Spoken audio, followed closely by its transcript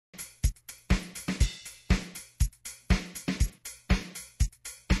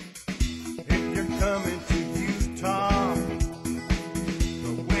coming to Utah.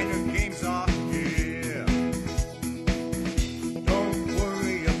 The winter games are here. Don't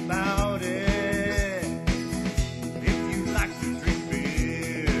worry about it if you like to drink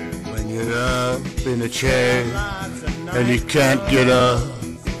beer. When you're up in a chair and you can't get up,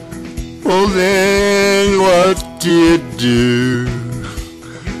 well then what do?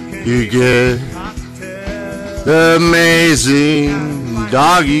 You get the amazing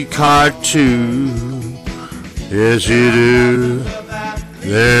doggy cartoon. Yes you do.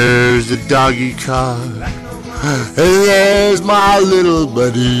 There's the doggy car, and there's my little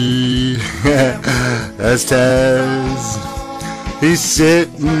buddy. That's Taz. He's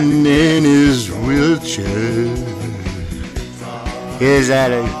sitting in his wheelchair. Is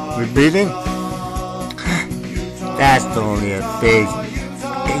that repeating? That's only a face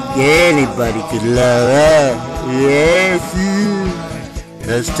anybody could love. Yes,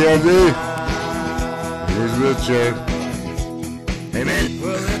 that's Teddy. In his wheelchair. Amen.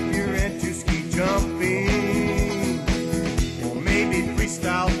 Well, if you're into ski jumping, or maybe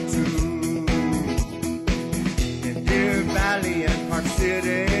freestyle too, in Deer Valley and Park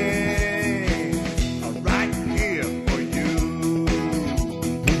City are right here for you.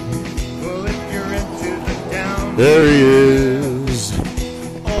 Well, if you're into the down, There he is.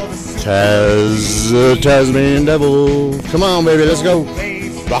 Taz, the Tasmanian Devil. Come on, baby, let's go.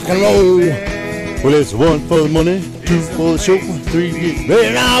 Rock and roll. Well, it's 1 for the money, 2 for the show, 3 get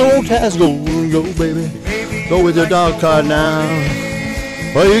ready now. Oh, Taz, go, go, baby. Go with your dog card now.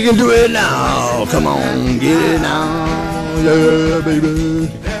 Well, you can do it now. Come on, get it now. Yeah, baby.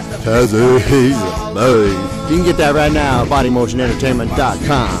 Taz, hey, baby. You can get that right now at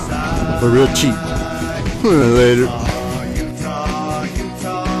bodymotionentertainment.com for real cheap. Later.